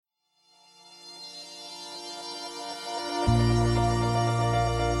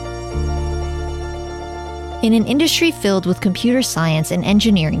In an industry filled with computer science and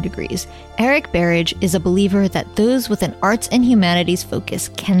engineering degrees, Eric Berridge is a believer that those with an arts and humanities focus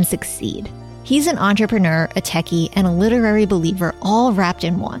can succeed. He's an entrepreneur, a techie, and a literary believer all wrapped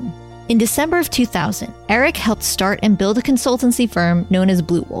in one. In December of 2000, Eric helped start and build a consultancy firm known as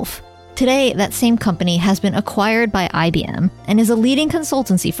Blue Wolf. Today, that same company has been acquired by IBM and is a leading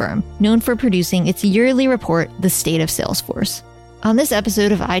consultancy firm known for producing its yearly report, The State of Salesforce. On this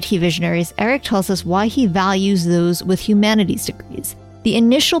episode of IT Visionaries, Eric tells us why he values those with humanities degrees, the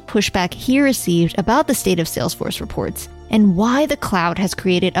initial pushback he received about the State of Salesforce reports, and why the cloud has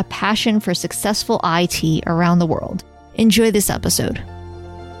created a passion for successful IT around the world. Enjoy this episode.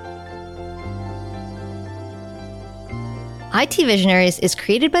 IT Visionaries is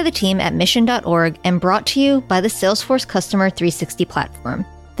created by the team at Mission.org and brought to you by the Salesforce Customer 360 platform,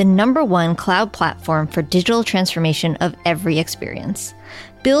 the #1 cloud platform for digital transformation of every experience.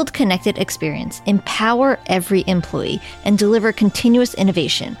 Build connected experience, empower every employee, and deliver continuous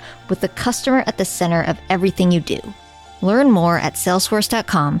innovation with the customer at the center of everything you do. Learn more at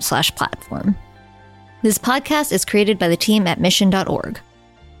salesforce.com/platform. This podcast is created by the team at Mission.org.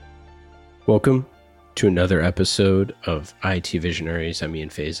 Welcome to another episode of IT Visionaries. I'm Ian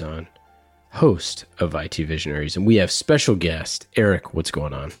Faison, host of IT Visionaries, and we have special guest, Eric. What's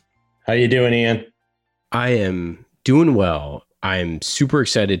going on? How you doing, Ian? I am doing well. I'm super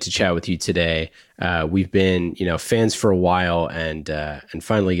excited to chat with you today. We've been, fans for a while, and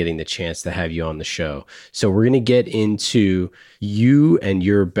finally getting the chance to have you on the show. So we're going to get into you and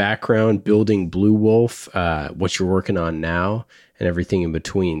your background building Blue Wolf, what you're working on now, and everything in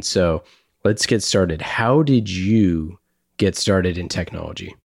between. So let's get started. How did you get started in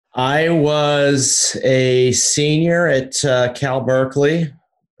technology? I was a senior at Cal Berkeley.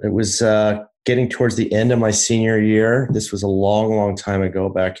 It was getting towards the end of my senior year. This was a long, long time ago,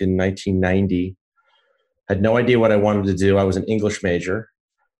 back in 1990. Had no idea what I wanted to do. I was an English major.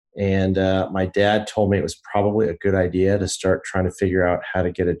 And my dad told me it was probably a good idea to start trying to figure out how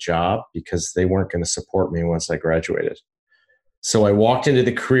to get a job because they weren't going to support me once I graduated. So I walked into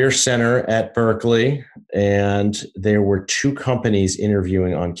the Career Center at Berkeley, and there were 2 companies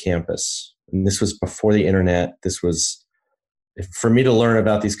interviewing on campus. And this was before the internet. This was, for me to learn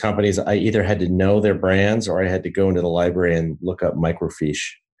about these companies, I either had to know their brands or I had to go into the library and look up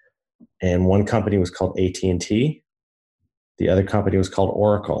microfiche. And one company was called AT&T. The other company was called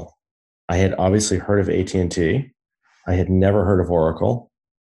Oracle. I had obviously heard of AT&T. I had never heard of Oracle.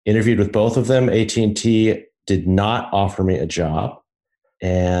 Interviewed with both of them. AT&T did not offer me a job,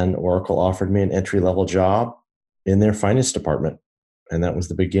 and Oracle offered me an entry-level job in their finance department. And that was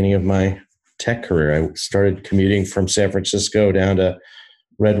the beginning of my tech career. I started commuting from San Francisco down to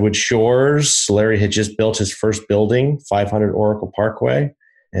Redwood Shores. Larry had just built his first building, 500 Oracle Parkway,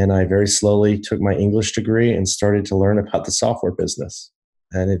 and I very slowly took my English degree and started to learn about the software business.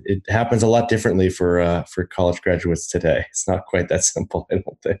 And it happens a lot differently for college graduates today. It's not quite that simple, I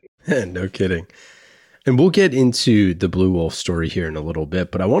don't think. No kidding. And we'll get into the Blue Wolf story here in a little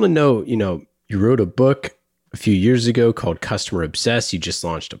bit, but I want to know, you wrote a book a few years ago called Customer Obsessed. You just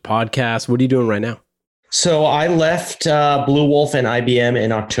launched a podcast. What are you doing right now? So I left Blue Wolf and IBM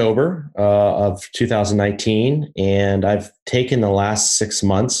in October of 2019, and I've taken the last 6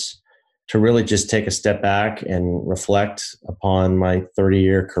 months to really just take a step back and reflect upon my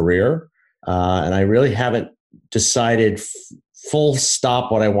 30-year career. And I really haven't decided full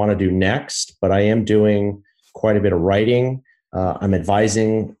stop what I want to do next, but I am doing quite a bit of writing. I'm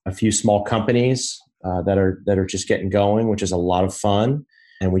advising a few small companies that are just getting going, which is a lot of fun.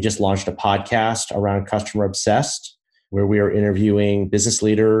 And we just launched a podcast around Customer Obsessed, where we are interviewing business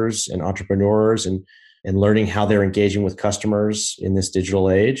leaders and entrepreneurs and learning how they're engaging with customers in this digital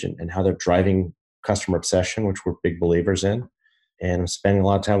age and how they're driving customer obsession, which we're big believers in. And I'm spending a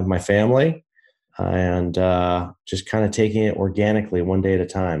lot of time with my family and just kind of taking it organically one day at a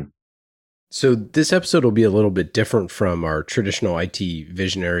time. So this episode will be a little bit different from our traditional IT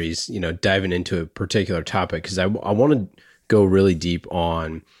Visionaries, diving into a particular topic, because I want to go really deep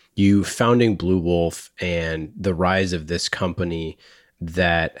on you founding Blue Wolf and the rise of this company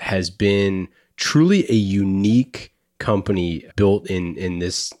that has been truly a unique company built in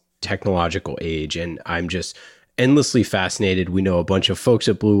this technological age. And I'm just endlessly fascinated. We know a bunch of folks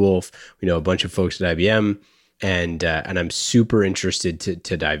at Blue Wolf. We know a bunch of folks at IBM. And I'm super interested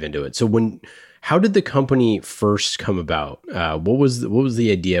to dive into it. So how did the company first come about? What was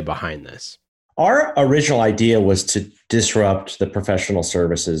the idea behind this? Our original idea was to disrupt the professional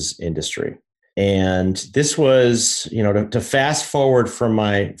services industry. And this was, to fast forward from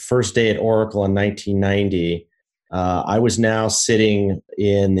my first day at Oracle in 1990, I was now sitting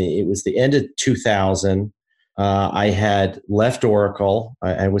it was the end of 2000. I had left Oracle.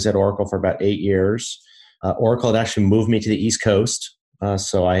 I was at Oracle for about 8 years. Oracle had actually moved me to the East Coast.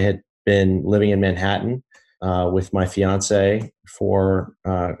 So I had been living in Manhattan with my fiance for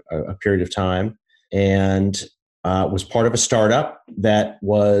a period of time, and was part of a startup that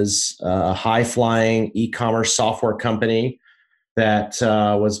was a high-flying e-commerce software company that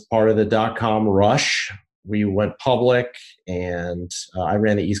was part of the dot-com rush. We went public, and I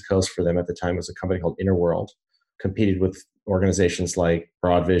ran the East Coast for them at the time. It was a company called Interworld, competed with organizations like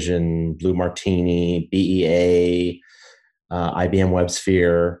Broadvision, Blue Martini, BEA, IBM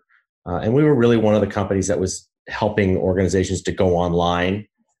WebSphere. And we were really one of the companies that was helping organizations to go online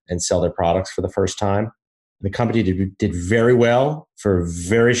and sell their products for the first time. The company did very well for a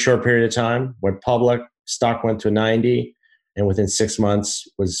very short period of time, went public, stock went to 90, and within 6 months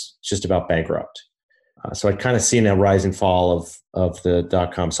was just about bankrupt. So I'd kind of seen a rise and fall of the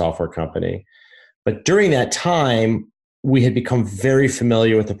dot-com software company. But during that time, we had become very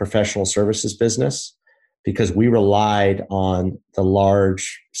familiar with the professional services business because we relied on the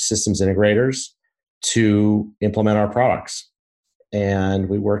large systems integrators to implement our products. And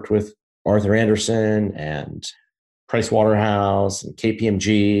we worked with Arthur Andersen and Price Waterhouse and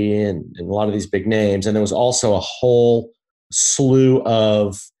KPMG and a lot of these big names. And there was also a whole slew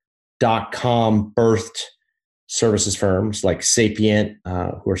of dot-com birthed services firms like Sapient,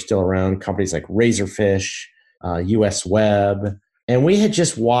 who are still around, companies like Razorfish, US Web. And we had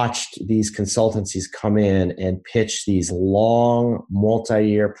just watched these consultancies come in and pitch these long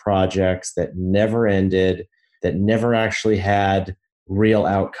multi-year projects that never ended, that never actually had real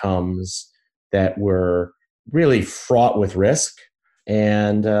outcomes, that were really fraught with risk.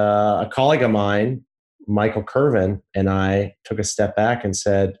 And a colleague of mine, Michael Kervin, and I took a step back and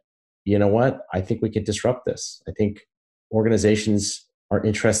said, you know what? I think we could disrupt this. I think organizations are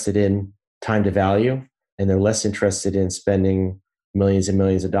interested in time to value, and they're less interested in spending millions and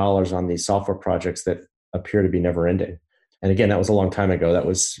millions of dollars on these software projects that appear to be never ending. And again, that was a long time ago. That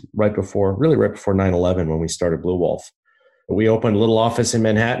was right before 9/11 when we started Blue Wolf. We opened a little office in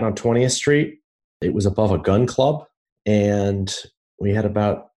Manhattan on 20th Street. It was above a gun club, and we had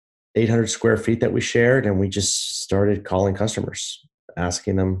about 800 square feet that we shared, and we just started calling customers,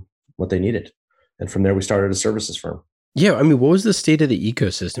 asking them what they needed. And from there, we started a services firm. Yeah. I mean, what was the state of the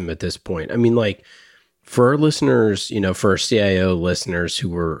ecosystem at this point? I mean, like, for our listeners, for our CIO listeners who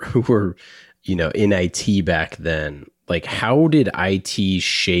were, in IT back then, like, how did IT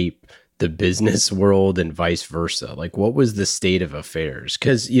shape the business world and vice versa? Like, what was the state of affairs?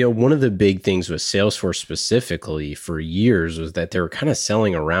 Because, one of the big things with Salesforce specifically for years was that they were kind of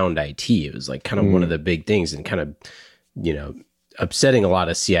selling around IT. It was like kind of one of the big things, and kind of, upsetting a lot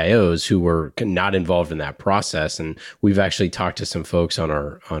of CIOs who were not involved in that process. And we've actually talked to some folks on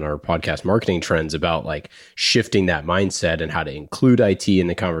our podcast Marketing Trends about like shifting that mindset and how to include IT in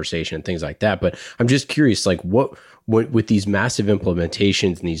the conversation and things like that. But I'm just curious, like what with these massive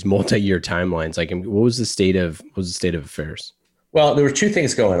implementations and these multi-year timelines, like what was the state of affairs? Well, there were two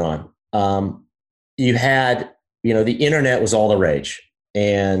things going on. You had, the internet was all the rage.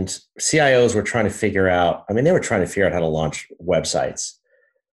 And CIOs were trying to figure out, they were trying to figure out how to launch websites.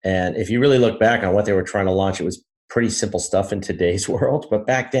 And if you really look back on what they were trying to launch, it was pretty simple stuff in today's world. But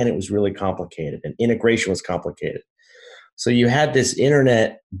back then it was really complicated, and integration was complicated. So you had this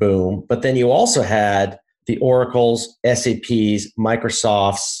internet boom, but then you also had the Oracles, SAPs,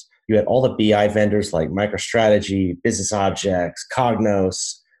 Microsofts. You had all the BI vendors like MicroStrategy, Business Objects,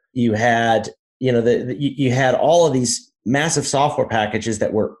 Cognos. You had, you had all of these massive software packages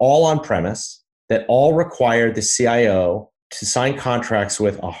that were all on premise, that all required the CIO to sign contracts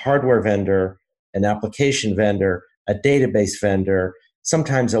with a hardware vendor, an application vendor, a database vendor,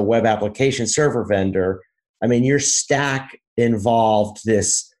 sometimes a web application server vendor. Your stack involved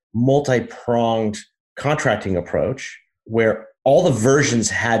this multi-pronged contracting approach where all the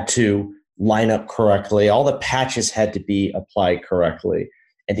versions had to line up correctly, all the patches had to be applied correctly.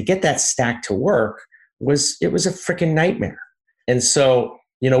 And to get that stack to work, it was a freaking nightmare. And so,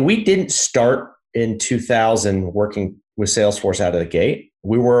 we didn't start in 2000 working with Salesforce out of the gate.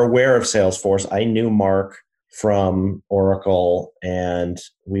 We were aware of Salesforce. I knew Mark from Oracle, and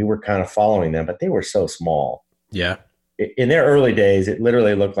we were kind of following them, but they were so small. Yeah. In their early days, it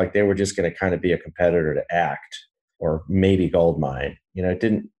literally looked like they were just going to kind of be a competitor to Act or maybe Goldmine. It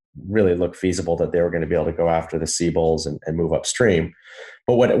didn't really look feasible that they were going to be able to go after the Siebels and move upstream.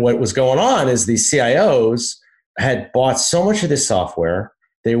 But what was going on is these CIOs had bought so much of this software.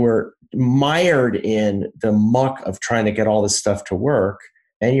 They were mired in the muck of trying to get all this stuff to work.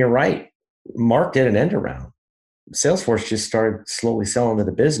 And you're right, Mark did an end around. Salesforce just started slowly selling to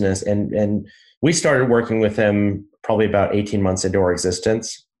the business. And We started working with him probably about 18 months into our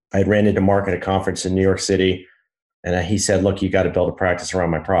existence. I had ran into Mark at a conference in New York City, and he said, look, you got to build a practice around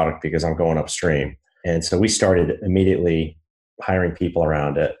my product because I'm going upstream. And so we started immediately hiring people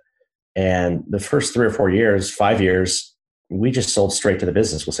around it. And the first 3 or 4 years, 5 years, we just sold straight to the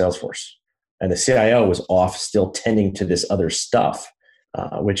business with Salesforce. And the CIO was off still tending to this other stuff,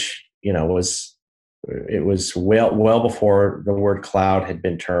 which, was well before the word cloud had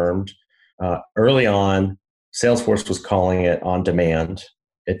been termed. Early on, Salesforce was calling it on demand.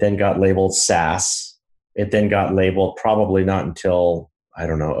 It then got labeled SaaS. It then got labeled probably not until, I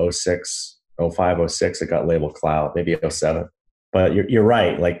don't know, 06, 05, 06, it got labeled cloud, maybe 07. But you're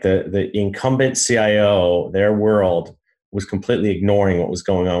right. Like the incumbent CIO, their world was completely ignoring what was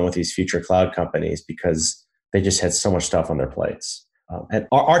going on with these future cloud companies because they just had so much stuff on their plates. And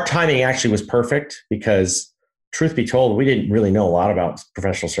our timing actually was perfect because, truth be told, we didn't really know a lot about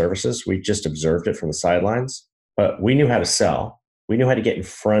professional services. We just observed it from the sidelines, but we knew how to sell. We knew how to get in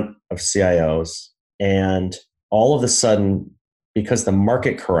front of CIOs. And all of a sudden, because the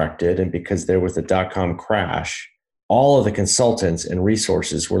market corrected and because there was the dot-com crash, all of the consultants and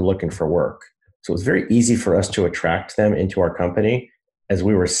resources were looking for work. So it was very easy for us to attract them into our company as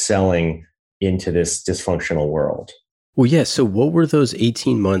we were selling into this dysfunctional world. Well, yeah. So what were those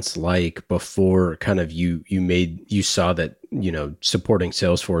 18 months like before you saw that, supporting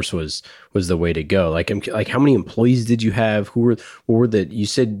Salesforce was the way to go? Like how many employees did you have? You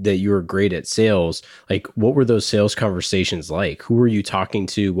said that you were great at sales. Like, what were those sales conversations like? Who were you talking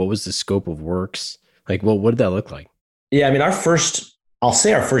to? What was the scope of works? Like, what did that look like? Yeah. I mean, I'll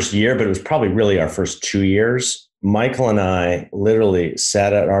say our first year, but it was probably really our first 2 years. Michael and I literally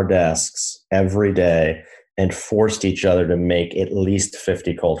sat at our desks every day and forced each other to make at least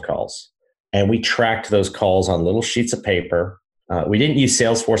 50 cold calls. And we tracked those calls on little sheets of paper. We didn't use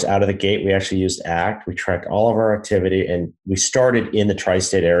Salesforce out of the gate. We actually used Act. We tracked all of our activity, and we started in the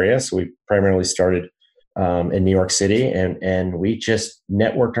tri-state area. So we primarily started in New York City, and we just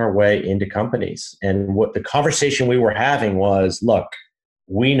networked our way into companies. And what the conversation we were having was, look,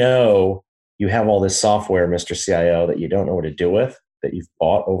 we know you have all this software, Mr. CIO, that you don't know what to do with, that you've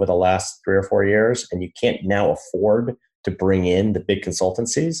bought over the last 3 or 4 years, and you can't now afford to bring in the big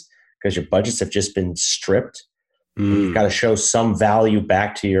consultancies because your budgets have just been stripped. You've got to show some value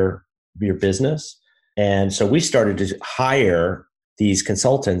back to your business. And so we started to hire these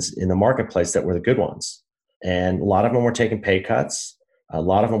consultants in the marketplace that were the good ones. And a lot of them were taking pay cuts. A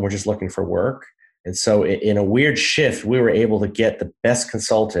lot of them were just looking for work. And so in a weird shift, we were able to get the best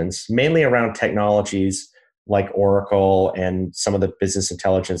consultants, mainly around technologies like Oracle and some of the business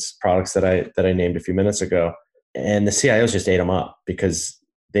intelligence products that I named a few minutes ago. And the CIOs just ate them up because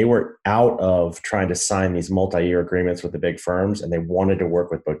they were out of trying to sign these multi-year agreements with the big firms, and they wanted to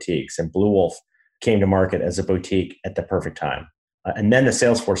work with boutiques. And Blue Wolf came to market as a boutique at the perfect time. And then the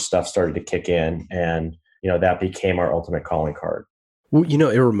Salesforce stuff started to kick in, and that became our ultimate calling card. Well,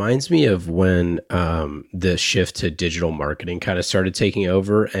 it reminds me of when the shift to digital marketing kind of started taking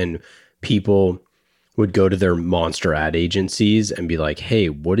over, and people would go to their monster ad agencies and be like, hey,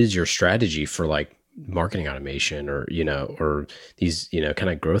 what is your strategy for like marketing automation or these, kind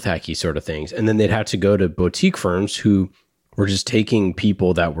of growth hacky sort of things. And then they'd have to go to boutique firms who were just taking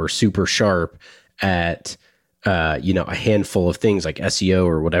people that were super sharp at, a handful of things like SEO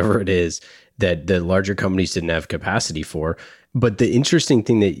or whatever it is that the larger companies didn't have capacity for. But the interesting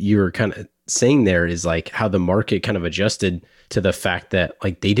thing that you were kind of saying there is like how the market kind of adjusted to the fact that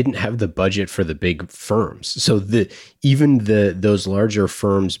like they didn't have the budget for the big firms. So those larger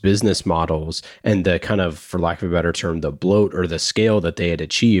firms' business models and the kind of, for lack of a better term, the bloat or the scale that they had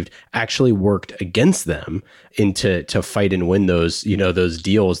achieved actually worked against them to fight and win those, those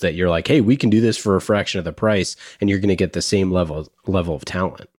deals that you're like, hey, we can do this for a fraction of the price and you're going to get the same level of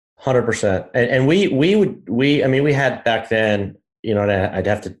talent. 100%. And we had back then, and I'd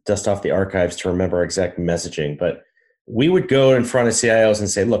have to dust off the archives to remember our exact messaging, but we would go in front of CIOs and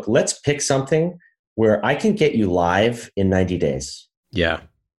say, look, let's pick something where I can get you live in 90 days. Yeah.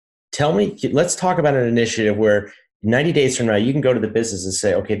 Let's talk about an initiative where 90 days from now, you can go to the business and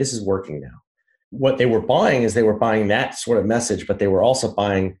say, okay, this is working now. What they were buying is they were buying that sort of message, but they were also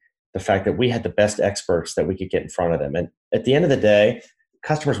buying the fact that we had the best experts that we could get in front of them. And at the end of the day,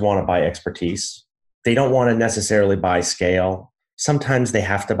 customers want to buy expertise. They don't want to necessarily buy scale. Sometimes they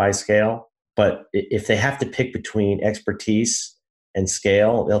have to buy scale, but if they have to pick between expertise and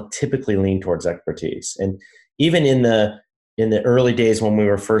scale, they'll typically lean towards expertise. And even in the early days when we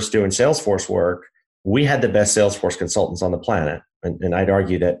were first doing Salesforce work, we had the best Salesforce consultants on the planet. And I'd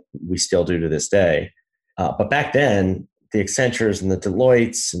argue that we still do to this day. But back then, the Accentures and the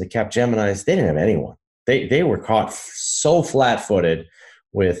Deloittes and the Capgeminis, they didn't have anyone. They were caught so flat-footed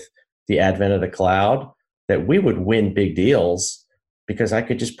with the advent of the cloud that we would win big deals because I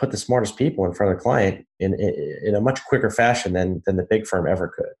could just put the smartest people in front of the client in a much quicker fashion than the big firm ever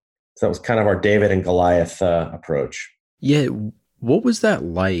could. So that was kind of our David and Goliath approach. Yeah. What was that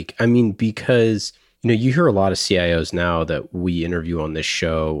like? I mean, because, you hear a lot of CIOs now that we interview on this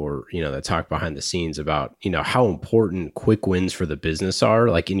show or, that talk behind the scenes about, how important quick wins for the business are.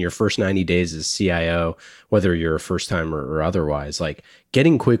 Like in your first 90 days as CIO, whether you're a first timer or otherwise, like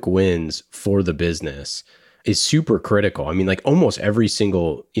getting quick wins for the business is super critical. I mean, like almost every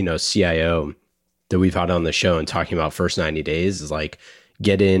single, CIO that we've had on the show and talking about first 90 days is like,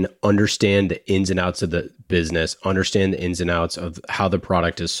 get in, understand the ins and outs of the business, understand the ins and outs of how the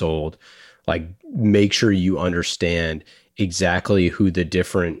product is sold, like make sure you understand exactly who the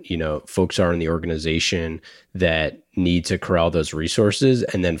different, folks are in the organization that need to corral those resources,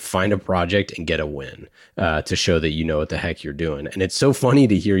 and then find a project and get a win to show that you know what the heck you're doing. And it's so funny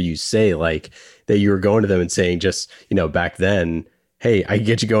to hear you say like that you were going to them and saying just, back then, hey, I can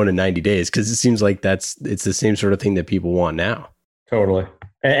get you going in 90 days. Cause it seems like it's the same sort of thing that people want now. Totally.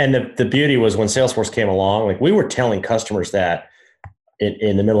 And the beauty was when Salesforce came along, like we were telling customers that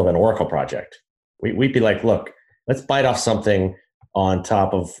in the middle of an Oracle project, we'd be like, look, let's bite off something on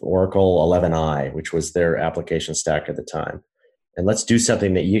top of Oracle 11i, which was their application stack at the time. And let's do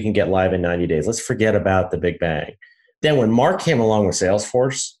something that you can get live in 90 days. Let's forget about the big bang. Then when Mark came along with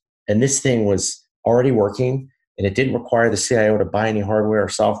Salesforce and this thing was already working and it didn't require the CIO to buy any hardware or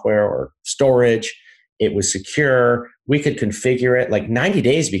software or storage, it was secure, we could configure it. Like 90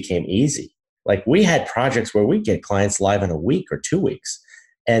 days became easy. Like we had projects where we'd get clients live in a week or 2 weeks.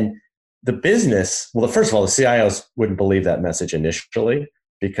 And the business, well, first of all, the CIOs wouldn't believe that message initially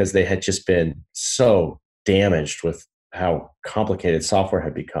because they had just been so damaged with how complicated software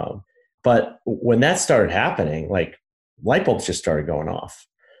had become. But when that started happening, like light bulbs just started going off.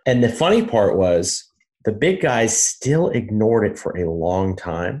 And the funny part was the big guys still ignored it for a long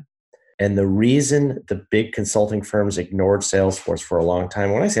time. And the reason the big consulting firms ignored Salesforce for a long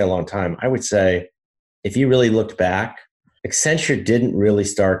time, when I say a long time, I would say if you really looked back, Accenture didn't really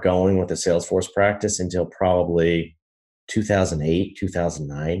start going with the Salesforce practice until probably 2008,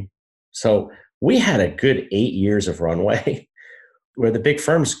 2009. So we had a good 8 years of runway where the big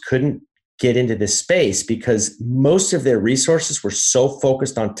firms couldn't get into this space because most of their resources were so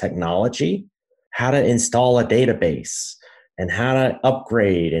focused on technology, how to install a database, and how to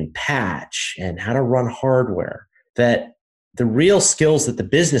upgrade and patch and how to run hardware, that the real skills that the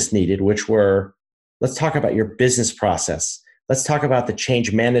business needed, which were, let's talk about your business process. Let's talk about the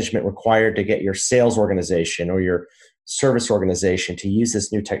change management required to get your sales organization or your service organization to use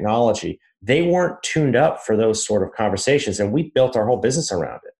this new technology. They weren't tuned up for those sort of conversations. And we built our whole business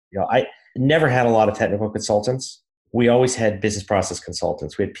around it. I never had a lot of technical consultants. We always had business process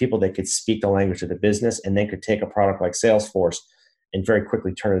consultants. We had people that could speak the language of the business and then could take a product like Salesforce and very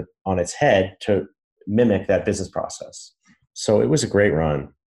quickly turn it on its head to mimic that business process. So it was a great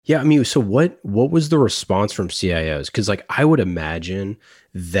run. Yeah, I mean, so what was the response from CIOs? Because like I would imagine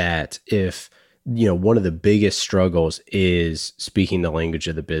that if one of the biggest struggles is speaking the language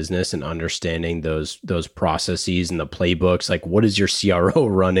of the business and understanding those processes and the playbooks. Like, what is your CRO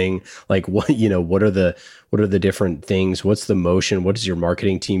running? Like, what are the different things? What's the motion? What is your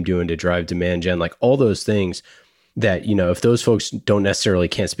marketing team doing to drive demand gen? Like all those things that, if those folks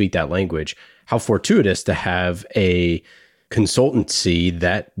can't speak that language, how fortuitous to have a consultancy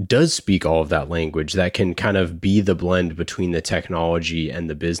that does speak all of that language that can kind of be the blend between the technology and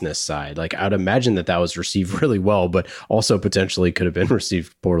the business side. Like I'd imagine that was received really well, but also potentially could have been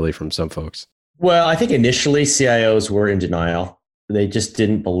received poorly from some folks. Well, I think initially CIOs were in denial. They just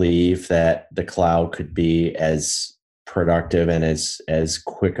didn't believe that the cloud could be as productive and as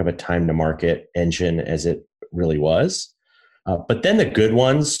quick of a time to market engine as it really was. But then the good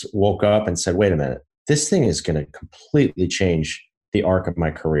ones woke up and said, wait a minute, this thing is going to completely change the arc of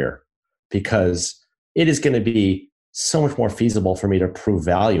my career because it is going to be so much more feasible for me to prove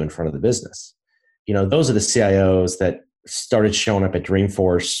value in front of the business. Those are the CIOs that started showing up at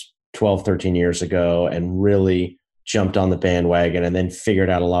Dreamforce 12, 13 years ago and really jumped on the bandwagon and then figured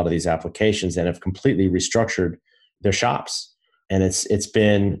out a lot of these applications and have completely restructured their shops. And it's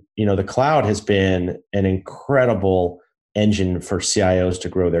been, the cloud has been an incredible engine for CIOs to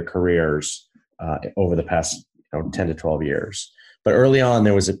grow their careers over the past 10 to 12 years. But early on,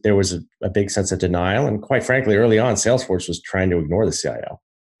 there was a big sense of denial. And quite frankly, early on, Salesforce was trying to ignore the CIO.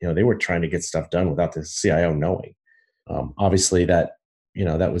 They were trying to get stuff done without the CIO knowing. Obviously, that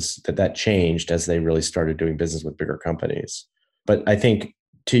that changed as they really started doing business with bigger companies. But I think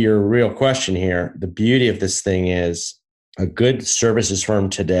to your real question here, the beauty of this thing is a good services firm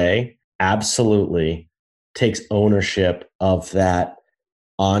today absolutely takes ownership of that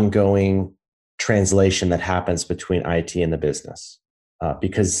ongoing translation that happens between IT and the business,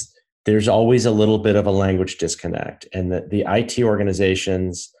 because there's always a little bit of a language disconnect. And the IT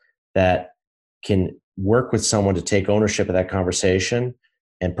organizations that can work with someone to take ownership of that conversation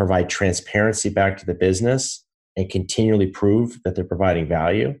and provide transparency back to the business and continually prove that they're providing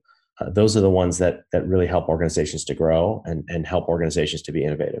value, those are the ones that really help organizations to grow and help organizations to be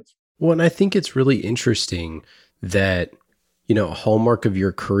innovative. Well, and I think it's really interesting that, a hallmark of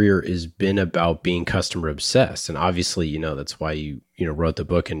your career has been about being customer obsessed. And obviously, that's why you wrote the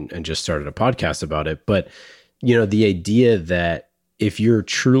book and just started a podcast about it. But, the idea that if you're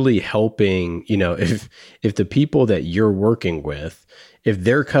truly helping, if the people that you're working with, if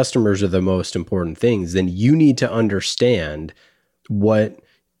their customers are the most important things, then you need to understand what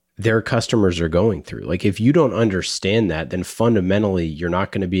their customers are going through. Like if you don't understand that, then fundamentally you're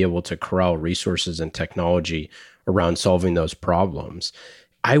not going to be able to corral resources and technology around solving those problems.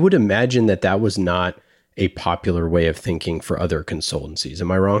 I would imagine that was not a popular way of thinking for other consultancies.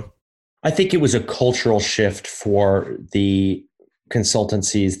 Am I wrong? I think it was a cultural shift for the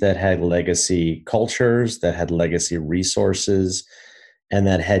consultancies that had legacy cultures, that had legacy resources, and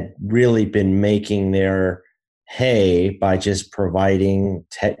that had really been making their hay by just providing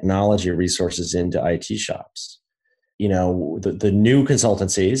technology resources into IT shops. The new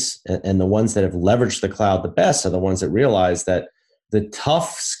consultancies and the ones that have leveraged the cloud the best are the ones that realize that the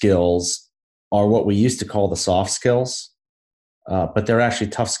tough skills are what we used to call the soft skills, but they're actually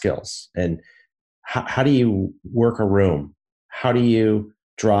tough skills. And how do you work a room? How do you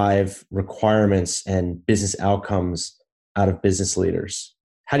drive requirements and business outcomes out of business leaders?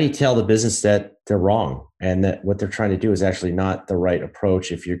 How do you tell the business that they're wrong and that what they're trying to do is actually not the right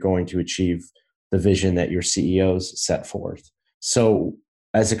approach if you're going to achieve the vision that your CEOs set forth? So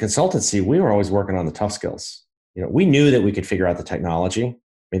as a consultancy, we were always working on the tough skills. We knew that we could figure out the technology. I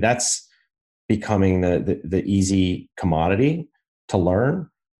mean, that's becoming the easy commodity to learn.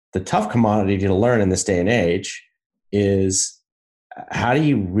 The tough commodity to learn in this day and age is how do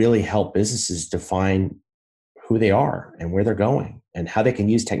you really help businesses define who they are and where they're going and how they can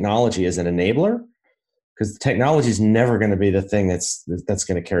use technology as an enabler? Because technology is never going to be the thing that's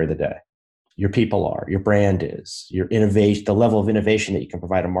going to carry the day. Your people are, your brand is, your innovation, the level of innovation that you can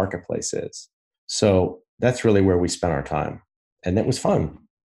provide a marketplace is. So that's really where we spent our time. And that was fun.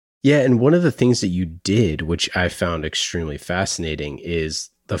 Yeah. And one of the things that you did, which I found extremely fascinating, is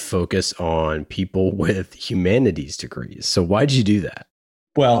the focus on people with humanities degrees. So why'd you do that?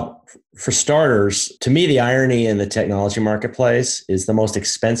 Well, for starters, to me, the irony in the technology marketplace is the most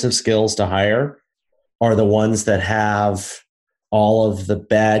expensive skills to hire are the ones that have all of the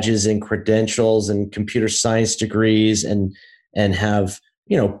badges and credentials and computer science degrees and have,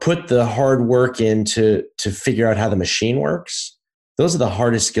 put the hard work in to figure out how the machine works. Those are the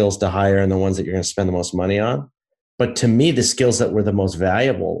hardest skills to hire and the ones that you're going to spend the most money on. But to me, the skills that were the most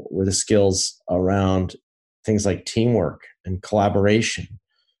valuable were the skills around things like teamwork and collaboration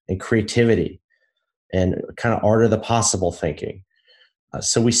and creativity and kind of art of the possible thinking.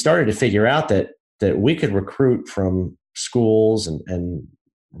 So we started to figure out that we could recruit from schools and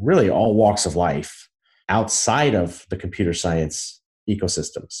really all walks of life outside of the computer science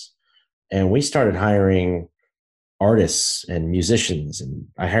ecosystems. And we started hiring artists and musicians, and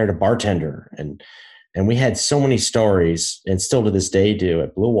I hired a bartender, and we had so many stories, and still to this day do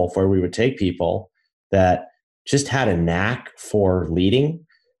at Blue Wolf, where we would take people that just had a knack for leading,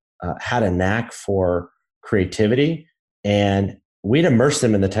 had a knack for creativity, and we'd immerse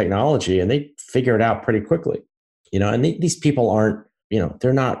them in the technology and they'd figure it out pretty quickly. And these people aren't,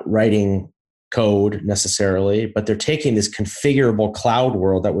 they're not writing code necessarily, but they're taking this configurable cloud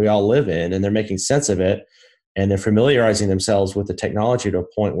world that we all live in and they're making sense of it. And they're familiarizing themselves with the technology to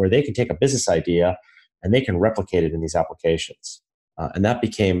a point where they can take a business idea and they can replicate it in these applications. And that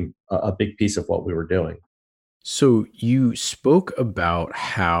became a big piece of what we were doing. So you spoke about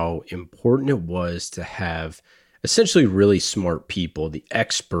how important it was to have essentially really smart people, the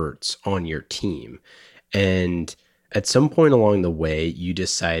experts on your team. And at some point along the way, you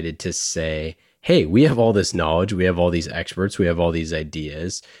decided to say, hey, we have all this knowledge, we have all these experts, we have all these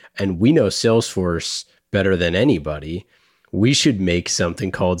ideas, and we know Salesforce better than anybody. We should make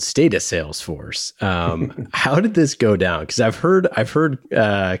something called Stata Salesforce. How did this go down? Because I've heard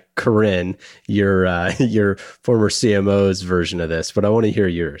Corinne, your former CMO's version of this, but I want to hear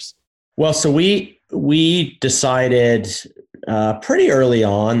yours. Well, so we decided pretty early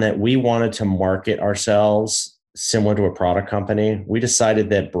on that we wanted to market ourselves similar to a product company. We decided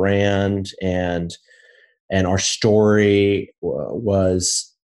that brand and our story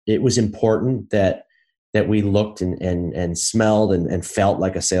was important that we looked and smelled and felt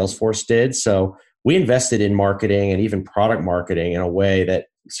like a Salesforce did. So we invested in marketing and even product marketing in a way that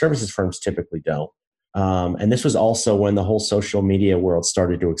services firms typically don't. And this was also when the whole social media world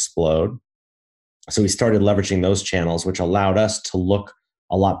started to explode. So we started leveraging those channels, which allowed us to look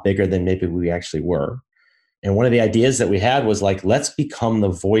a lot bigger than maybe we actually were. And one of the ideas that we had was like, let's become the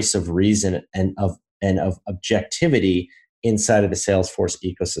voice of reason and of objectivity inside of the Salesforce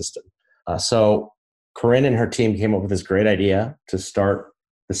ecosystem. So Corinne and her team came up with this great idea to start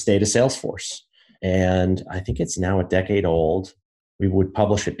the State of Salesforce. And I think it's now a decade old. We would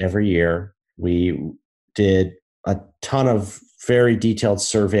publish it every year. We did a ton of very detailed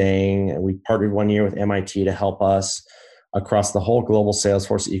surveying, and we partnered one year with MIT to help us across the whole global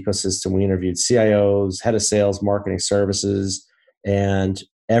Salesforce ecosystem. We interviewed CIOs, head of sales, marketing services, and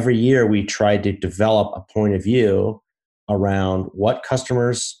every year we tried to develop a point of view around what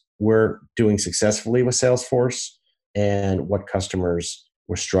customers were doing successfully with Salesforce and what customers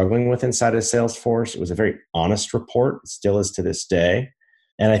were struggling with inside of Salesforce. It was a very honest report, it still is to this day.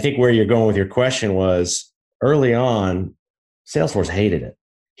 And I think where you're going with your question was early on, Salesforce hated it.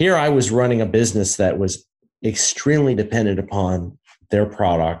 Here I was running a business that was extremely dependent upon their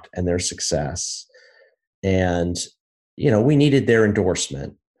product and their success. And, we needed their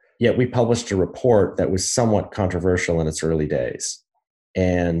endorsement. Yet we published a report that was somewhat controversial in its early days.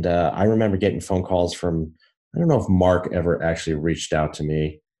 And I remember getting phone calls from, I don't know if Mark ever actually reached out to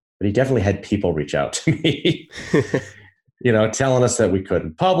me, but he definitely had people reach out to me, telling us that we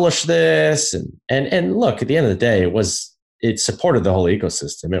couldn't publish this. And look, at the end of the day, it supported the whole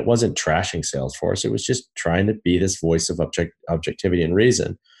ecosystem. It wasn't trashing Salesforce. It was just trying to be this voice of objectivity and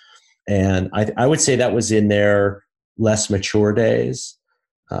reason. And I would say that was in their less mature days.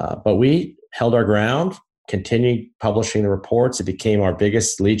 But we held our ground, continued publishing the reports. It became our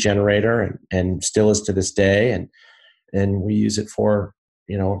biggest lead generator and still is to this day. And we use it for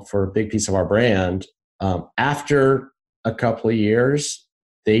a big piece of our brand. After a couple of years,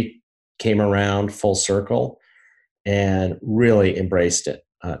 they came around full circle and really embraced it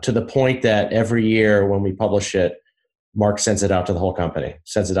to the point that every year when we publish it, Mark sends it out to the whole company,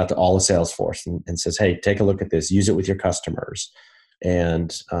 sends it out to all of Salesforce and says, hey, take a look at this, use it with your customers.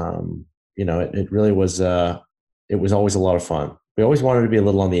 And, it really was, it was always a lot of fun. We always wanted to be a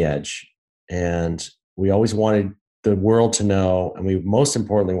little on the edge, and we always wanted the world to know, and we most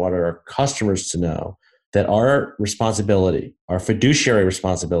importantly wanted our customers to know that our responsibility, our fiduciary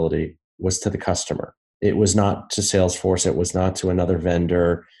responsibility, was to the customer. It was not to Salesforce. It was not to another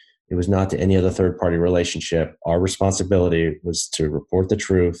vendor. It was not to any other third-party relationship. Our responsibility was to report the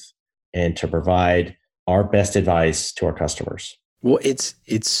truth and to provide our best advice to our customers. Well, it's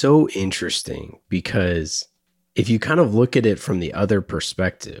so interesting because if you kind of look at it from the other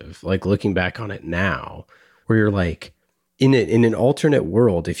perspective, like looking back on it now, where you're like, in an alternate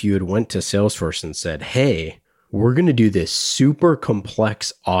world, if you had went to Salesforce and said, hey, we're going to do this super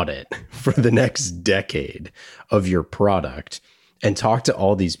complex audit for the next decade of your product and talk to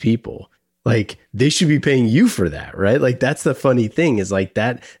all these people, like they should be paying you for that, right? Like that's the funny thing is like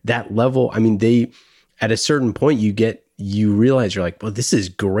that level. I mean, at a certain point you realize you're like, well, this is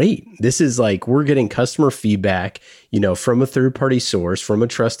great. This is like, we're getting customer feedback, from a third party source, from a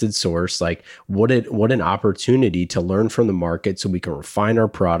trusted source. Like what an opportunity to learn from the market so we can refine our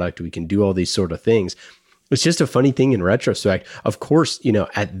product. We can do all these sort of things. It's just a funny thing in retrospect. Of course,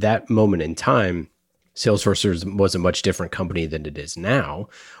 at that moment in time, Salesforce was a much different company than it is now,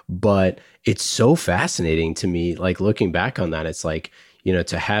 but it's so fascinating to me, like looking back on that, it's like,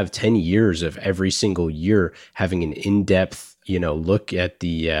 to have 10 years of every single year having an in-depth, look at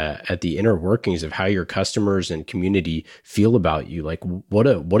the inner workings of how your customers and community feel about you. Like what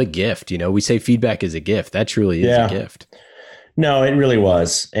a gift, we say feedback is a gift. That truly is a gift. No, it really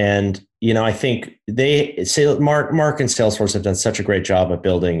was. And, I think they say Mark and Salesforce have done such a great job of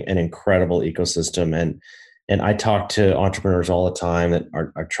building an incredible ecosystem. And I talk to entrepreneurs all the time that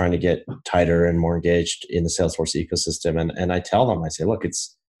are trying to get tighter and more engaged in the Salesforce ecosystem. And I tell them, I say, look,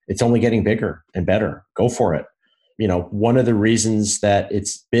 it's only getting bigger and better. Go for it. One of the reasons that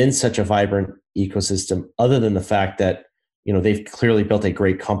it's been such a vibrant ecosystem, other than the fact that, they've clearly built a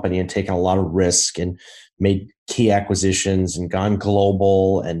great company and taken a lot of risk and made key acquisitions and gone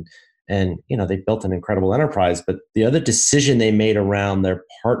global and they built an incredible enterprise. But the other decision they made around their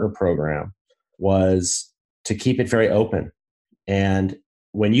partner program was to keep it very open. And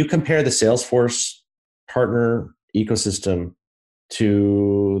when you compare the Salesforce partner ecosystem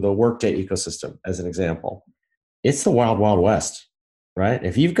to the Workday ecosystem as an example. It's the wild, wild west, right?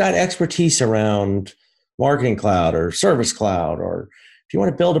 If you've got expertise around Marketing Cloud or Service Cloud, or if you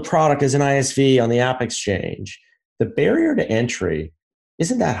want to build a product as an ISV on the App Exchange, the barrier to entry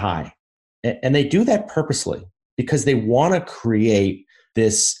isn't that high. And they do that purposely because they want to create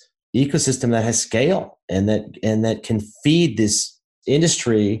this ecosystem that has scale and that can feed this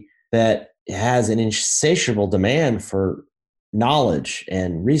industry that has an insatiable demand for knowledge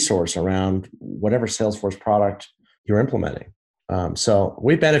and resource around whatever Salesforce product you're implementing. So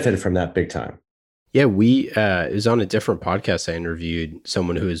we benefited from that big time. Yeah, it was on a different podcast. I interviewed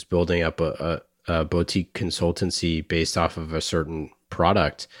someone who is building up a boutique consultancy based off of a certain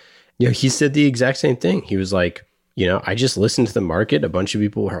product. He said the exact same thing. He was like, I just listened to the market. A bunch of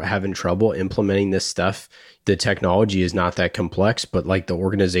people are having trouble implementing this stuff. The technology is not that complex, but like the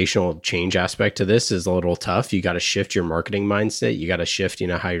organizational change aspect to this is a little tough. You got to shift your marketing mindset. You got to shift,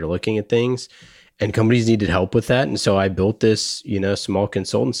 how you're looking at things, and companies needed help with that. And so I built this, small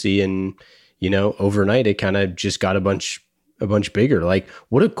consultancy, and, overnight it kind of just got a bunch bigger. Like,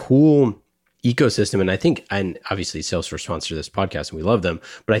 what a cool ecosystem. And I think, and obviously Salesforce sponsored this podcast and we love them,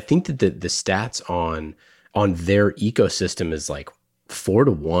 but I think that the stats on their ecosystem is like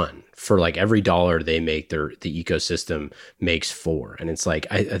 4-to-1 for like every dollar they make, the ecosystem makes 4. And it's like,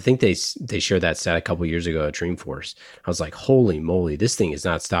 I think they shared that stat a couple of years ago at Dreamforce. I was like, holy moly, this thing is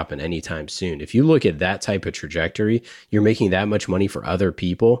not stopping anytime soon. If you look at that type of trajectory, you're making that much money for other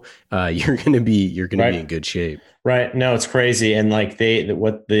people, you're going to be in good shape. Right. No, it's crazy. And like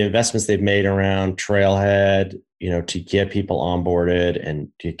what the investments they've made around Trailhead, to get people onboarded and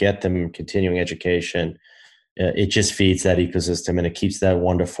to get them continuing education, it just feeds that ecosystem and it keeps that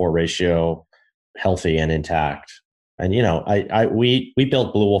 1-to-4 ratio healthy and intact. And, we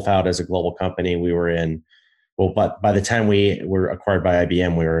built Blue Wolf out as a global company. We were but by the time we were acquired by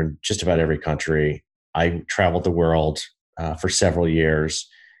IBM, we were in just about every country. I traveled the world for several years.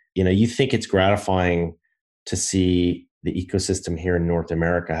 You think it's gratifying to see the ecosystem here in North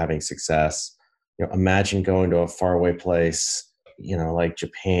America having success. Imagine going to a faraway place, like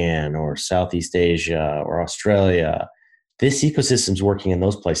Japan or Southeast Asia or Australia. This ecosystem's working in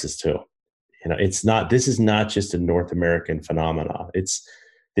those places too. This is not just a North American phenomena.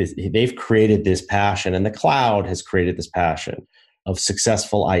 They've created this passion, and the cloud has created this passion of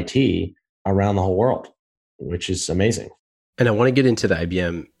successful IT around the whole world, which is amazing. And I want to get into the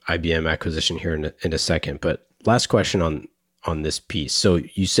IBM acquisition here in a second, but last question on this piece. So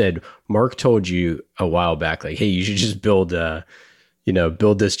you said Mark told you a while back, like, hey, you should just build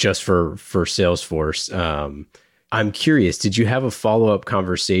this just for Salesforce. I'm curious, did you have a follow-up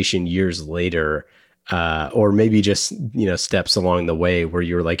conversation years later, or maybe just, steps along the way where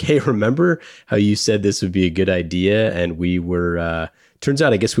you were like, hey, remember how you said this would be a good idea? And we were, turns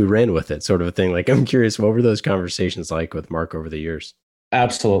out, I guess we ran with it, sort of a thing. Like, I'm curious, what were those conversations like with Mark over the years?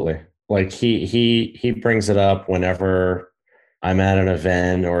 Absolutely. Like he brings it up whenever I'm at an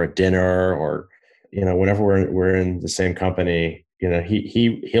event or a dinner, or, whenever we're in the same company,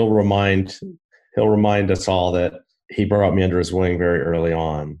 he'll remind us all that he brought me under his wing very early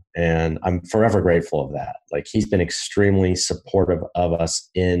on. And I'm forever grateful of that. Like, he's been extremely supportive of us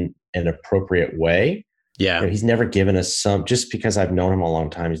in an appropriate way. Yeah. He's never given us just because I've known him a long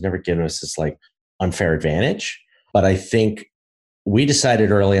time, he's never given us this like unfair advantage. But I think we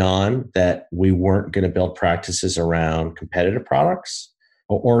decided early on that we weren't going to build practices around competitive products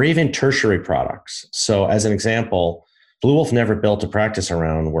or even tertiary products. So as an example, Blue Wolf never built a practice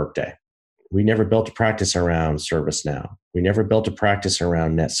around Workday. We never built a practice around ServiceNow. We never built a practice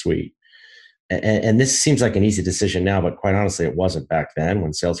around NetSuite. And this seems like an easy decision now, but quite honestly, it wasn't back then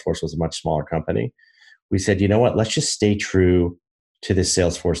when Salesforce was a much smaller company. We said, you know what, let's just stay true to this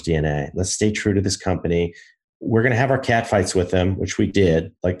Salesforce DNA. Let's stay true to this company. We're going to have our catfights with them, which we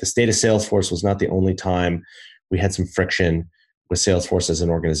did. Like, the state of Salesforce was not the only time we had some friction with Salesforce as an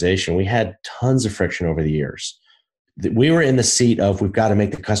organization. We had tons of friction over the years. We were in the seat of, we've got to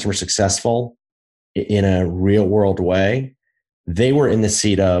make the customer successful in a real world way. They were in the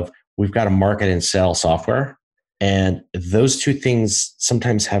seat of, we've got to market and sell software. And those two things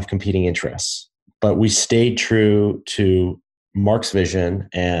sometimes have competing interests. But we stayed true to Mark's vision,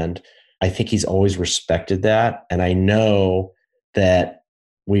 and I think he's always respected that. And I know that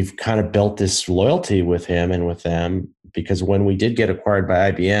we've kind of built this loyalty with him and with them, because when we did get acquired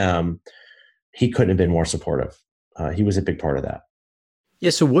by IBM, he couldn't have been more supportive. He was a big part of that.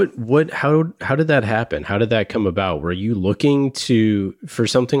 Yeah. So how did that happen? How did that come about? Were you looking for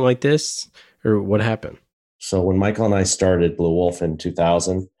something like this, or what happened? So when Michael and I started Blue Wolf in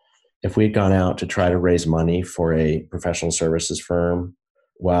 2000, if we had gone out to try to raise money for a professional services firm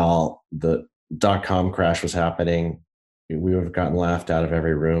while the .com crash was happening, we would have gotten laughed out of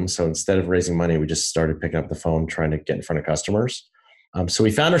every room. So instead of raising money, we just started picking up the phone, trying to get in front of customers. So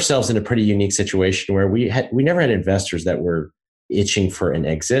we found ourselves in a pretty unique situation where we never had investors that were itching for an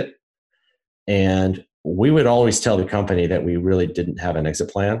exit. And we would always tell the company that we really didn't have an exit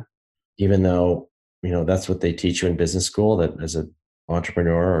plan, even though, that's what they teach you in business school, that as an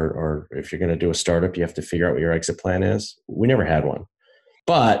entrepreneur or if you're going to do a startup, you have to figure out what your exit plan is. We never had one.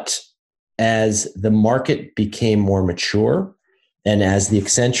 But as the market became more mature and as the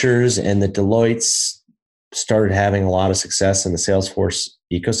Accentures and the Deloittes started having a lot of success in the Salesforce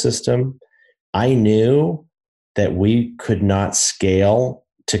ecosystem, I knew that we could not scale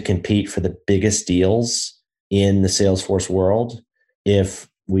to compete for the biggest deals in the Salesforce world if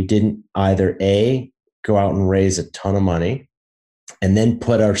we didn't either A, go out and raise a ton of money and then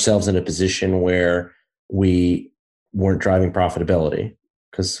put ourselves in a position where we weren't driving profitability.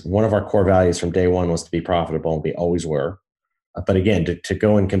 Because one of our core values from day one was to be profitable, and we always were. But again, to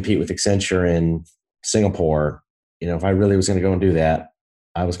go and compete with Accenture in Singapore, if I really was going to go and do that,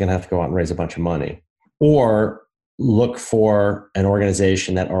 I was going to have to go out and raise a bunch of money. Or look for an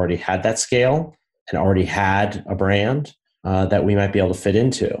organization that already had that scale and already had a brand that we might be able to fit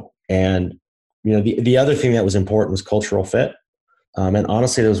into. And the other thing that was important was cultural fit. And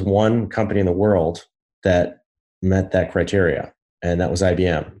honestly, there was one company in the world that met that criteria, and that was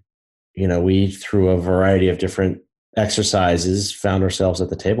IBM. We, through a variety of different exercises, found ourselves at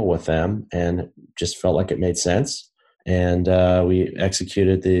the table with them and just felt like it made sense. And we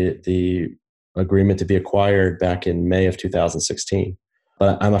executed the agreement to be acquired back in May of 2016.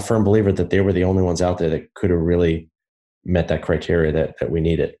 But I'm a firm believer that they were the only ones out there that could have really met that criteria that we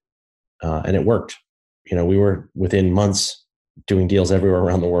needed. And it worked. We were within months doing deals everywhere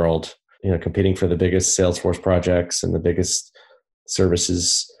around the world, competing for the biggest Salesforce projects and the biggest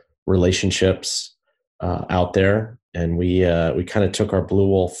services relationships out there. And we kind of took our Blue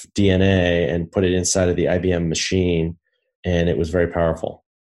Wolf DNA and put it inside of the IBM machine, and it was very powerful.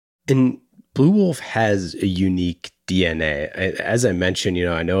 And Blue Wolf has a unique DNA. As I mentioned,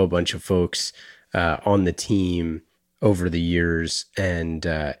 I know a bunch of folks on the team over the years, and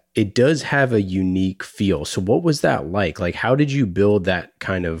it does have a unique feel. So what was that like? Like, how did you build that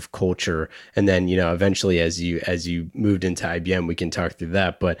kind of culture? And then, eventually as you moved into IBM, we can talk through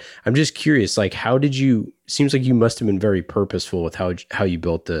that. But I'm just curious, like, seems like you must have been very purposeful with how you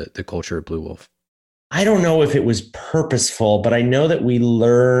built the culture at Blue Wolf. I don't know if it was purposeful, but I know that we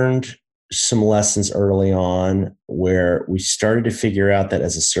learned some lessons early on where we started to figure out that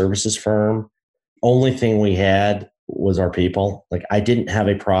as a services firm, only thing we had was our people. Like, I didn't have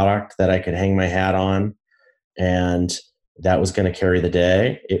a product that I could hang my hat on and that was going to carry the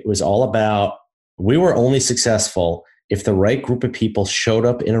day. It was all about, we were only successful if the right group of people showed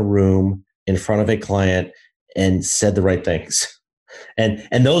up in a room in front of a client and said the right things.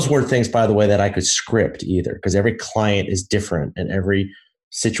 And those weren't things, by the way, that I could script either, because every client is different and every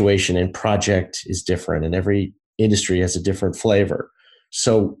situation and project is different and every industry has a different flavor.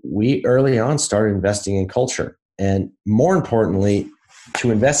 So we early on started investing in culture. And more importantly,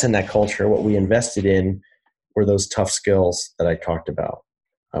 to invest in that culture, what we invested in were those tough skills that I talked about.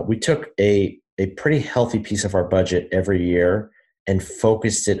 We took a pretty healthy piece of our budget every year and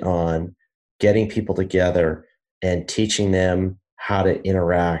focused it on getting people together and teaching them how to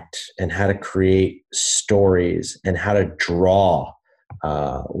interact and how to create stories and how to draw.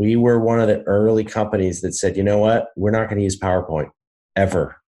 We were one of the early companies that said, you know what, we're not going to use PowerPoint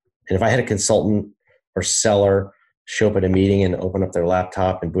ever. And if I had a consultant or seller show up at a meeting and open up their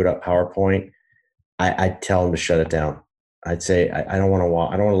laptop and boot up PowerPoint, I'd tell them to shut it down. I'd say, I don't want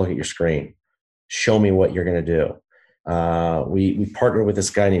to look at your screen. Show me what you're going to do. We partnered with this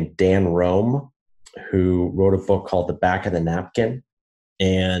guy named Dan Rome, who wrote a book called The Back of the Napkin.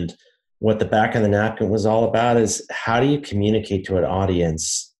 And what The Back of the Napkin was all about is, how do you communicate to an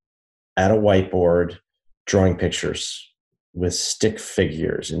audience at a whiteboard drawing pictures with stick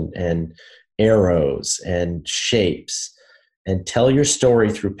figures and arrows and shapes, and tell your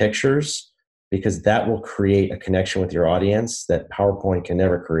story through pictures, because that will create a connection with your audience that PowerPoint can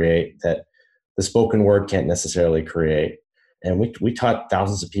never create, that the spoken word can't necessarily create. And we taught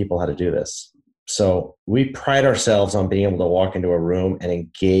thousands of people how to do this. So we pride ourselves on being able to walk into a room and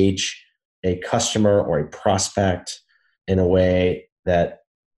engage a customer or a prospect in a way that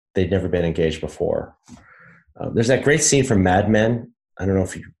they'd never been engaged before. There's that great scene from Mad Men. I don't know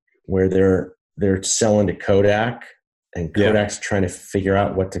where they're selling to Kodak, and Kodak's trying to figure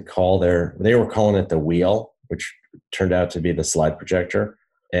out what to call they were calling it the wheel, which turned out to be the slide projector.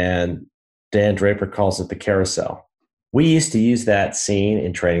 And Dan Draper calls it the carousel. We used to use that scene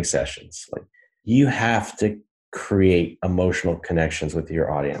in training sessions. Like, you have to create emotional connections with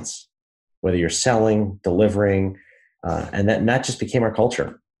your audience, whether you're selling, delivering, and that just became our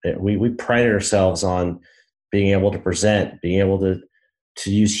culture. We prided ourselves on being able to present, being able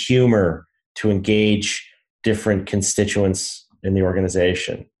to use humor to engage different constituents in the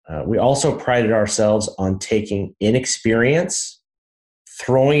organization. We also prided ourselves on taking inexperience,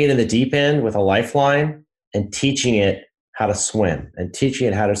 throwing it in the deep end with a lifeline, and teaching it how to swim and teaching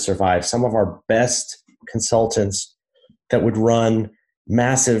it how to survive. Some of our best consultants that would run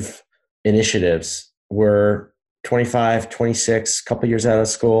massive initiatives were 25, 26, a couple years out of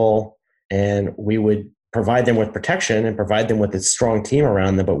school, and we would provide them with protection and provide them with a strong team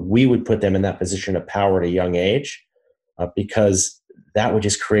around them, but we would put them in that position of power at a young age because that would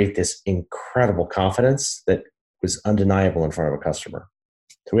just create this incredible confidence that was undeniable in front of a customer.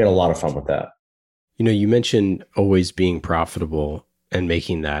 So we had a lot of fun with that. You know, you mentioned always being profitable and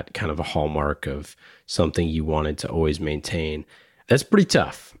making that kind of a hallmark of something you wanted to always maintain. That's pretty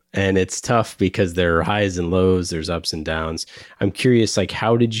tough. And it's tough because there are highs and lows, there's ups and downs. I'm curious, like,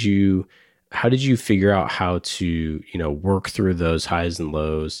 how did you figure out how to, work through those highs and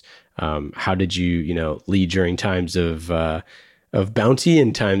lows? How did you, lead during times of bounty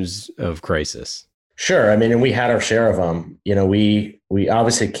and times of crisis? Sure. I mean, and we had our share of them. We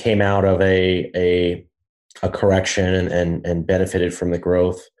obviously came out of a correction and benefited from the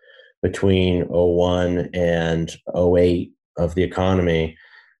growth between 01 and 08 of the economy.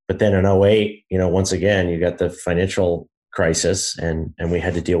 But then in 08, once again, you got the financial crisis and we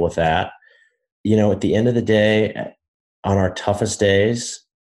had to deal with that. At the end of the day, on our toughest days,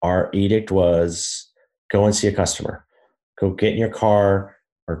 our edict was go and see a customer. Go get in your car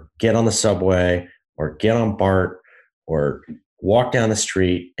or get on the subway or get on BART or walk down the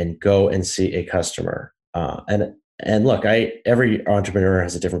street and go and see a customer. And look, every entrepreneur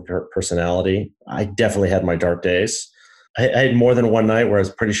has a different personality. I definitely had my dark days. I had more than one night where I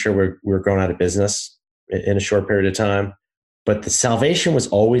was pretty sure we were going out of business in a short period of time. But the salvation was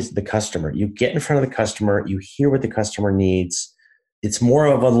always the customer. You get in front of the customer, you hear what the customer needs. It's more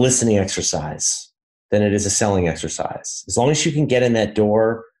of a listening exercise than it is a selling exercise. As long as you can get in that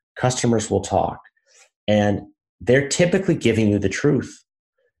door, customers will talk. And they're typically giving you the truth.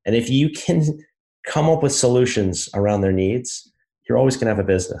 And if you can come up with solutions around their needs, you're always going to have a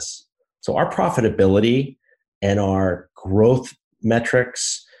business. So our profitability and our growth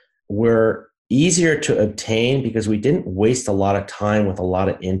metrics were easier to obtain because we didn't waste a lot of time with a lot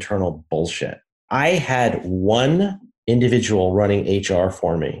of internal bullshit. I had one individual running HR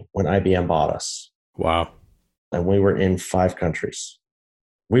for me when IBM bought us. Wow. And we were in 5 countries.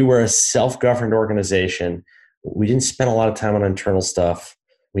 We were a self-governed organization. We didn't spend a lot of time on internal stuff.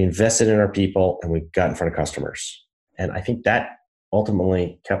 We invested in our people and we got in front of customers. And I think that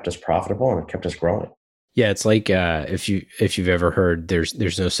ultimately kept us profitable and it kept us growing. Yeah, it's like if you've ever heard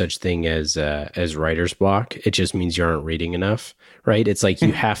there's no such thing as writer's block. It just means you aren't reading enough, right? It's like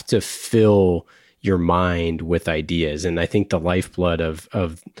you have to fill your mind with ideas, and I think the lifeblood of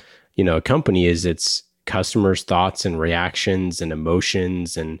a company is its customers' thoughts and reactions and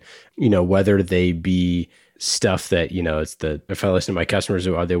emotions, and whether they be stuff that it's if I listen to my customers,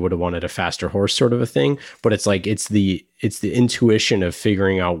 they would have wanted a faster horse sort of a thing, but it's like it's the intuition of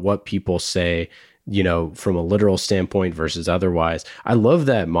figuring out what people say, from a literal standpoint versus otherwise. I love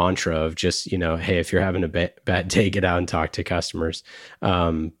that mantra of just, hey, if you're having a bad day, get out and talk to customers,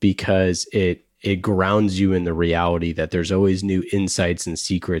 because it grounds you in the reality that there's always new insights and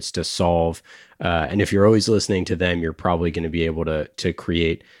secrets to solve. And if you're always listening to them, you're probably going to be able to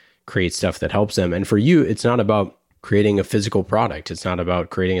create stuff that helps them. And for you, it's not about creating a physical product. It's not about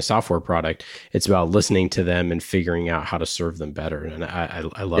creating a software product. It's about listening to them and figuring out how to serve them better. And I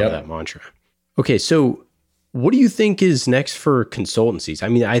love that mantra. Okay, so what do you think is next for consultancies? I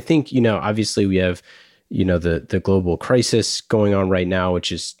mean, I think, obviously we have, the global crisis going on right now,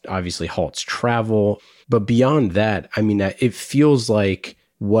 which is obviously halts travel. But beyond that, I mean, it feels like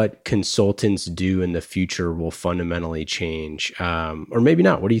what consultants do in the future will fundamentally change, or maybe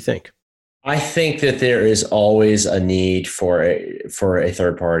not. What do you think? I think that there is always a need for a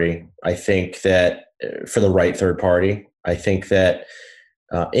third party. I think that for the right third party, I think that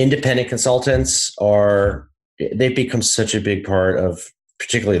independent consultants they've become such a big part of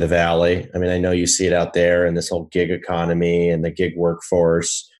particularly the Valley. I mean, I know you see it out there in this whole gig economy and the gig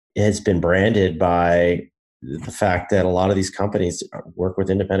workforce. It has been branded by the fact that a lot of these companies work with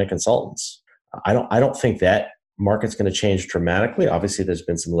independent consultants. I don't think that market's going to change dramatically. Obviously, there's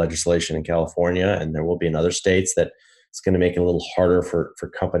been some legislation in California, and there will be in other states that It's going to make it a little harder for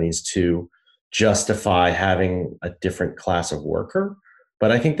companies to justify having a different class of worker.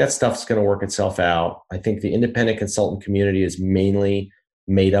 But I think that stuff's going to work itself out. I think the independent consultant community is mainly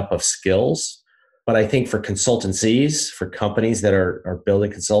made up of skills. But I think for consultancies, for companies that are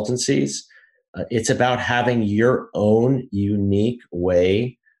building consultancies, it's about having your own unique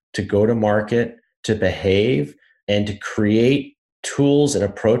way to go to market, to behave, and to create tools and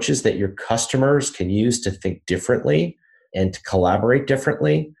approaches that your customers can use to think differently and to collaborate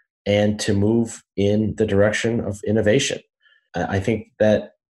differently and to move in the direction of innovation. I think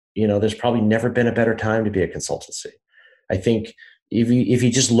that, there's probably never been a better time to be a consultancy. I think if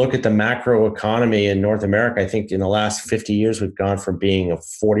you just look at the macro economy in North America, I think in the last 50 years, we've gone from being a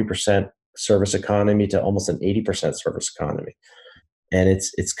 40% service economy to almost an 80% service economy. And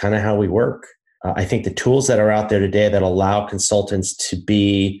it's kind of how we work. I think the tools that are out there today that allow consultants to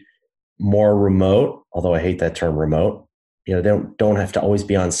be more remote, although I hate that term remote, they don't have to always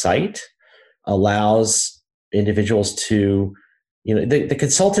be on site, allows individuals to, the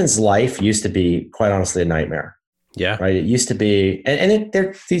consultant's life used to be, quite honestly, a nightmare. Yeah. Right. It used to be,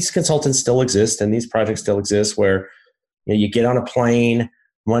 these consultants still exist and these projects still exist where you get on a plane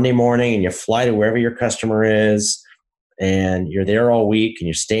Monday morning and you fly to wherever your customer is and you're there all week and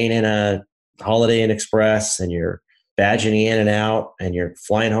you're staying in a Holiday Inn Express and you're badging in and out and you're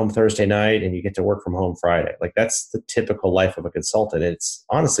flying home Thursday night and you get to work from home Friday. Like that's the typical life of a consultant. It's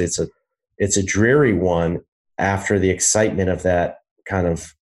honestly, it's a dreary one after the excitement of that kind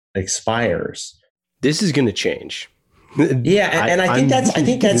of expires. This is going to change. Yeah, and I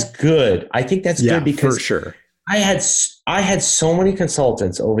think that's good. I think that's good because for sure. I had so many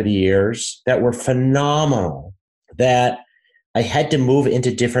consultants over the years that were phenomenal that I had to move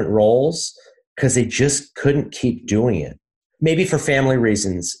into different roles because they just couldn't keep doing it. Maybe for family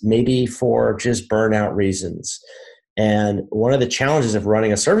reasons, maybe for just burnout reasons. And one of the challenges of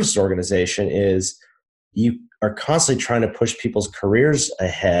running a services organization is you are constantly trying to push people's careers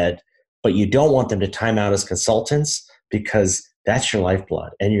ahead, but you don't want them to time out as consultants because that's your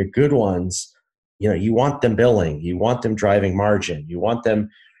lifeblood. And your good ones, you want them billing, you want them driving margin, you want them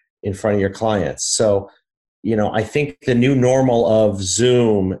in front of your clients. So, I think the new normal of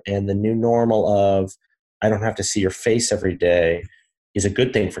Zoom and the new normal of I don't have to see your face every day is a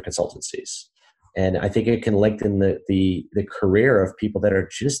good thing for consultancies. And I think it can lengthen the career of people that are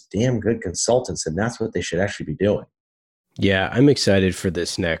just damn good consultants, and that's what they should actually be doing. Yeah, I'm excited for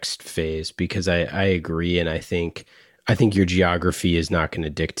this next phase because I agree, and I think your geography is not going to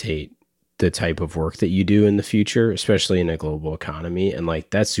dictate the type of work that you do in the future, especially in a global economy. And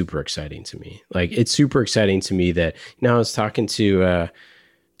like that's super exciting to me. Like it's super exciting to me that I was talking to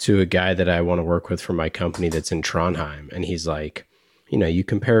a guy that I want to work with for my company that's in Trondheim, and he's like, you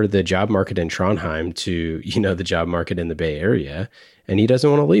compare the job market in Trondheim to, the job market in the Bay Area, and he doesn't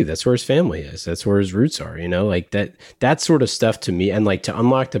want to leave. That's where his family is. That's where his roots are, like that sort of stuff to me. And like to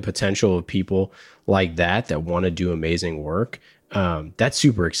unlock the potential of people like that want to do amazing work. That's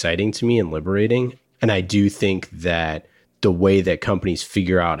super exciting to me and liberating. And I do think that the way that companies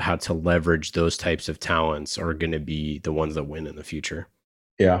figure out how to leverage those types of talents are going to be the ones that win in the future.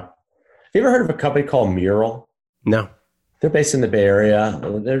 Yeah. Have you ever heard of a company called Mural? No. They're based in the Bay Area.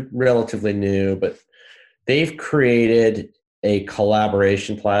 They're relatively new, but they've created a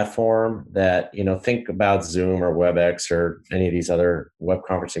collaboration platform that, think about Zoom or WebEx or any of these other web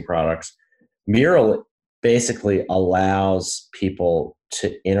conferencing products. Mural basically allows people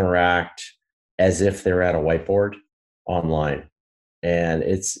to interact as if they're at a whiteboard online. And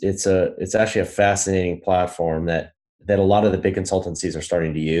it's actually a fascinating platform that a lot of the big consultancies are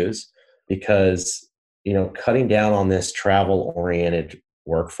starting to use because cutting down on this travel-oriented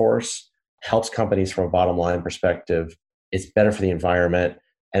workforce helps companies from a bottom line perspective. It's better for the environment,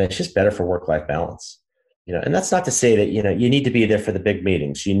 and it's just better for work-life balance. And that's not to say that you need to be there for the big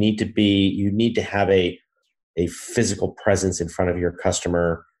meetings. You need to have a physical presence in front of your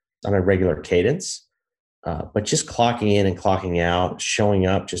customer on a regular cadence. But just clocking in and clocking out, showing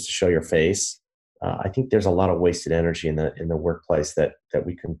up just to show your face, I think there's a lot of wasted energy in the workplace that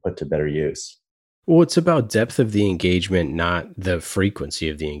we can put to better use. Well, it's about depth of the engagement, not the frequency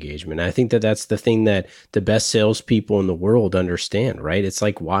of the engagement. I think that that's the thing that the best salespeople in the world understand, right? It's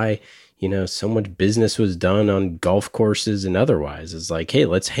like why, so much business was done on golf courses and otherwise. It's like, hey,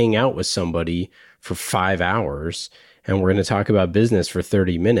 let's hang out with somebody for 5 hours and we're going to talk about business for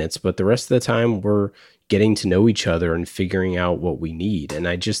 30 minutes. But the rest of the time, we're getting to know each other and figuring out what we need. And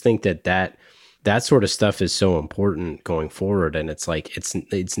I just think that sort of stuff is so important going forward. And it's like,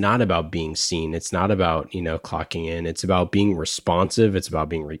 it's not about being seen. It's not about, clocking in. It's about being responsive. It's about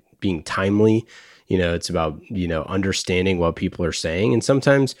being timely. It's about, understanding what people are saying. And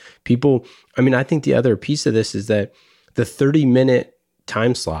sometimes people, I think the other piece of this is that the 30-minute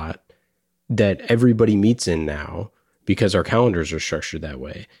time slot that everybody meets in now, because our calendars are structured that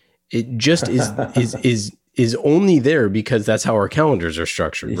way, it just is only there because that's how our calendars are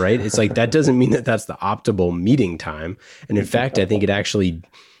structured, right? It's like, that doesn't mean that that's the optimal meeting time. And in fact, I think it actually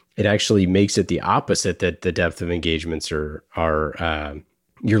makes it the opposite, that the depth of engagements are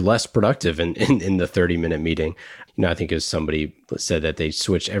you're less productive in the 30-minute meeting. I think as somebody said that they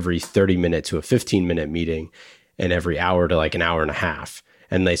switch every 30-minute to a 15-minute meeting and every hour to like an hour and a half.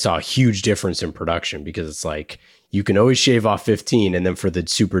 And they saw a huge difference in production because it's like, you can always shave off 15, and then for the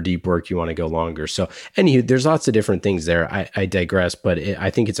super deep work, you want to go longer. So anyway, there's lots of different things there. I digress, but I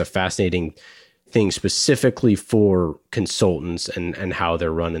think it's a fascinating thing specifically for consultants and how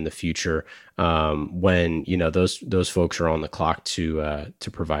they're run in the future when, those folks are on the clock to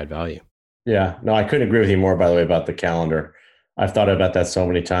provide value. Yeah, no, I couldn't agree with you more, by the way, about the calendar. I've thought about that so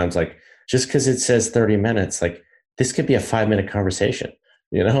many times. Like, just because it says 30 minutes, like this could be a 5-minute conversation.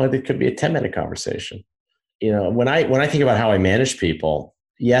 It could be a 10-minute conversation. When I think about how I manage people,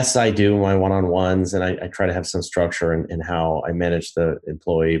 yes, I do my one-on-ones, and I try to have some structure in how I manage the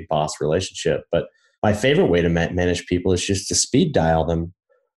employee-boss relationship. But my favorite way to manage people is just to speed dial them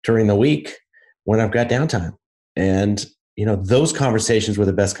during the week when I've got downtime. And, those conversations were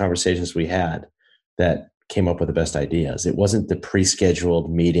the best conversations we had that came up with the best ideas. It wasn't the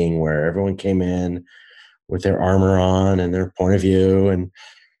pre-scheduled meeting where everyone came in with their armor on and their point of view and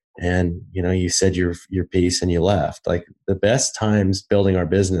you said your piece and you left. Like, the best times building our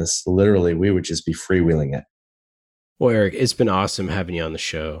business, literally, we would just be freewheeling it. Well, Eric, it's been awesome having you on the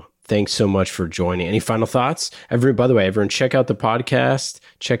show. Thanks so much for joining. Any final thoughts? By the way, everyone, check out the podcast,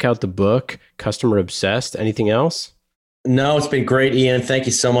 check out the book, Customer Obsessed. Anything else? No, it's been great, Ian. Thank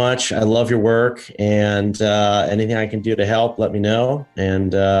you so much. I love your work, and anything I can do to help, let me know.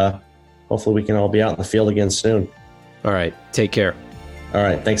 And hopefully we can all be out in the field again soon. All right. Take care. All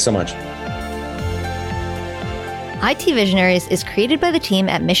right. Thanks so much. IT Visionaries is created by the team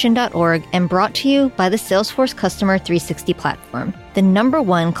at mission.org and brought to you by the Salesforce Customer 360 platform, the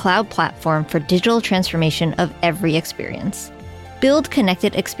 #1 cloud platform for digital transformation of every experience. Build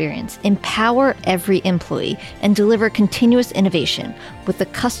connected experience, empower every employee, and deliver continuous innovation with the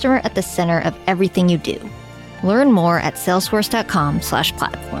customer at the center of everything you do. Learn more at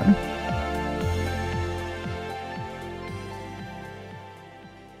salesforce.com/platform.